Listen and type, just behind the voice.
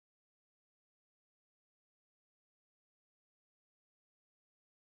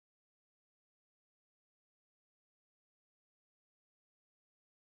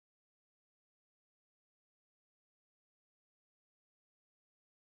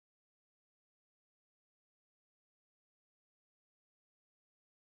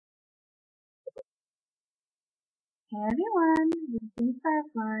Hey everyone, this is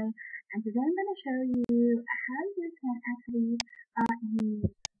Firefly, and today I'm going to show you how you can actually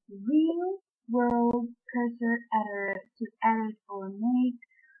use real world cursor editor to edit or make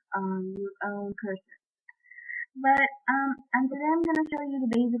your own cursor. But and today I'm going to show you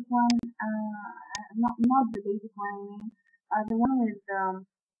the basic one, not the basic one, I mean, the one with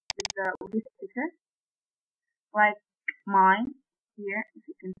this sticker, like mine here. If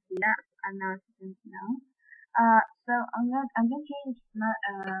you can see that, I don't know if you can know. So I'm gonna change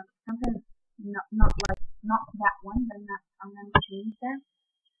something not that one, but I'm gonna change that.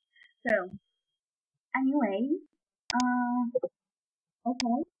 So anyway,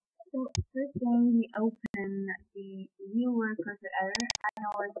 okay. So first thing we open the RealWorld cursor editor. I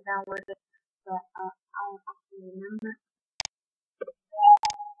know where to download it, but I'll actually remember.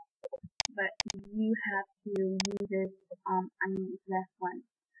 But you have to use it. I mean it's left one.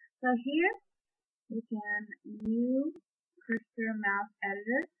 So here you can use cursor mouse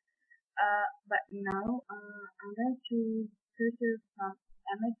editor. But no, I'm going to cursor from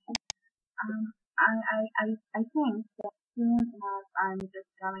image. I think that soon enough I'm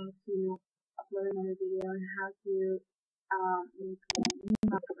just going to upload another video on how to make a new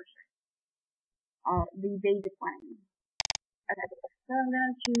mouse cursor, the basic one. Okay, so I'm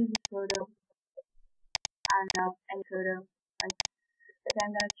gonna choose a photo. I don't know, any photo. Like, okay,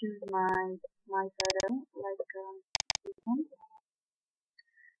 I'm gonna choose my photo, like this one.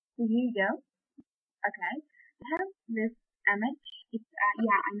 So here you go. Okay, I have this image. It's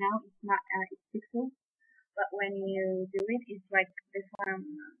yeah, I know it's not it's pixels, but when you do it, it's like this one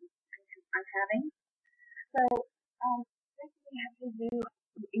I'm having. So first thing you have to do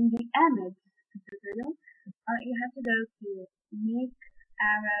in the image tutorial, you have to go to make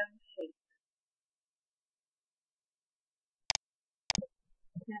arrow shape.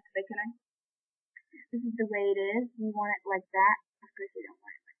 You have to click on it. This is the way it is. You want it like that. Of course, you don't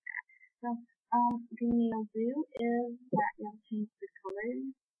want it like that. So the thing you'll do is that you'll change the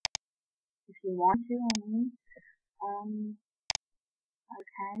color if you want to. I mean,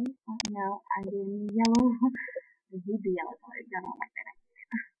 okay. No, I didn't yellow. I hate the yellow color. I don't like that.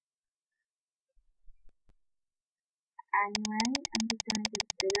 Anyway, I'm just gonna get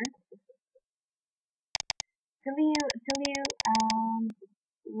bigger. Till you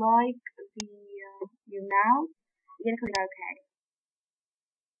like the your mouse, you're gonna click OK.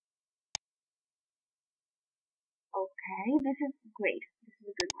 Okay, this is great. This is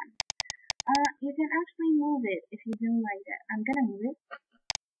a good one. You can actually move it if you don't like it. I'm gonna move it.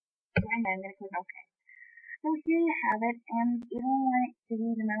 And then I'm gonna click OK. So here you have it, and you don't want it to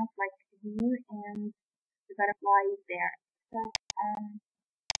be the mouse like here and the butterfly is there. So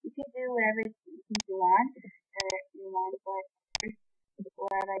you can do whatever you want, but first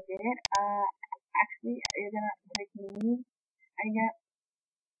what I did, actually you're gonna click move, and you're gonna,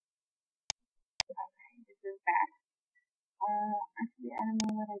 okay, this is bad. Actually I don't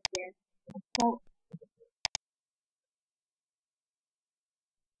know what I did. So,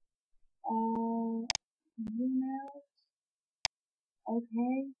 zoom out,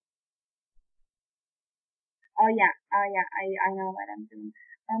 okay. Yeah, I know what I'm doing.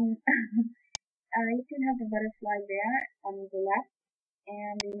 You can have the butterfly there on the left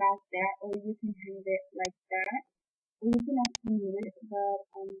and the mouse there, or you can have it like that. Or you can actually move it, but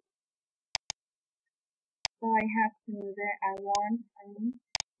so I have to move it. I need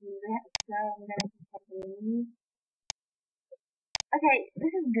to move it. So I'm gonna click move. Okay,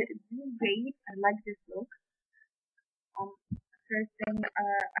 this is good. This is great. I like this look. First thing,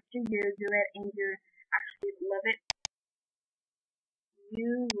 after you do it and you actually love it,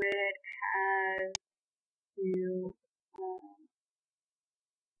 you would have to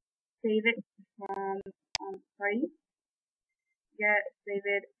save it from sorry, save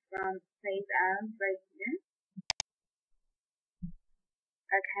it from save as right here.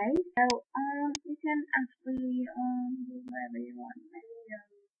 Okay, so you can actually do whatever you want.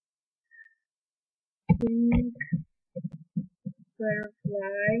 Maybe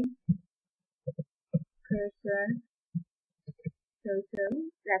butterfly cursor photo.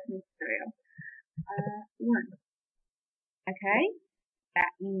 That means tutorial. One. Okay,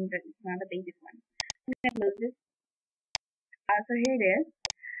 that means that it's not a basic one. I'm gonna close this. So here it is.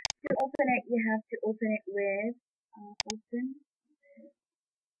 To open it, you have to open it with open,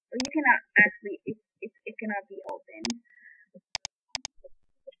 or you cannot actually. It cannot be opened.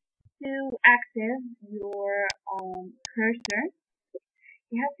 To access your cursor,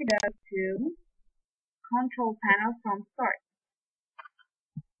 you have to go to Control Panel from Start.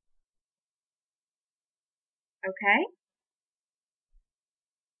 Okay.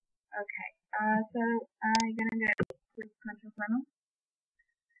 Okay. So I'm gonna go quick control panel.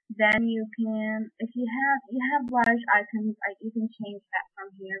 Then you can, if you have large icons, you can change that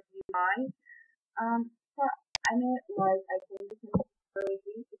from here. UI. So I know large icons. This is very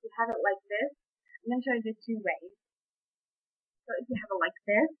easy. If you have it like this, I'm gonna show you the two ways. So if you have it like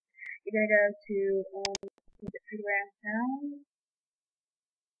this, you're gonna go to the freeware sound.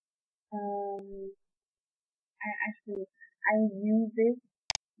 I use this,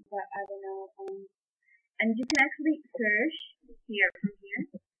 but I don't know. And you can actually search here from here.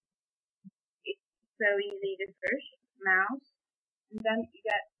 It's so easy to search mouse, and then you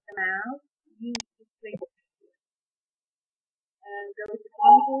get the mouse. You just click and go to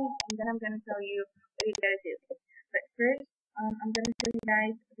qualities, and then I'm gonna tell you what you gotta do. But first, I'm gonna show you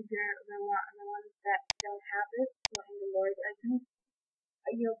guys the ones that don't have it. So in the large icons,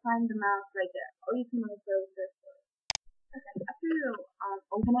 you'll find the mouse right there, or you can also search for it. Okay, after you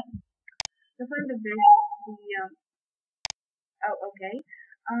open it, you'll find oh, okay.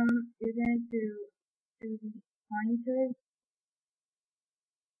 You're going to do the pointers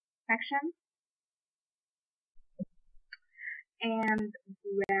section and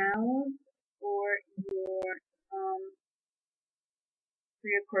browse for your um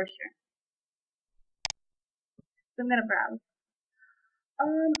cursor. So I'm gonna browse.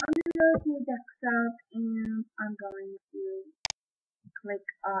 I'm gonna go to desktop and I'm going to click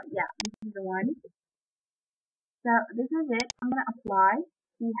yeah, this is the one. So this is it. I'm gonna apply.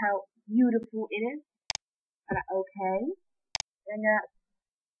 See how beautiful it is. Okay. And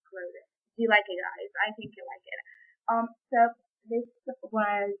close it. Do you like it, guys? I think you like it. So this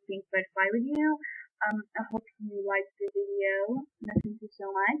was being verified with you. I hope you liked the video. Thank you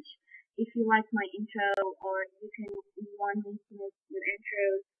so much. If you like my intro, or you want me to make your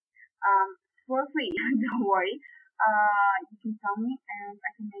intros for free, don't worry. You can tell me, and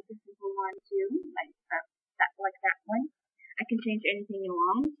I can make a simple one too, like that one. I can change anything you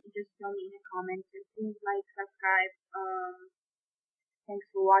want. Just tell me in the comments. And please like, subscribe. Thanks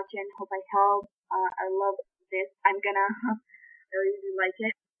for watching. Hope I helped. I love this. I'm gonna I really like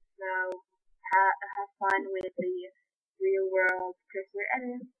it. So have fun with the real world cursor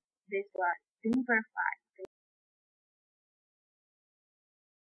edit. This was super fun.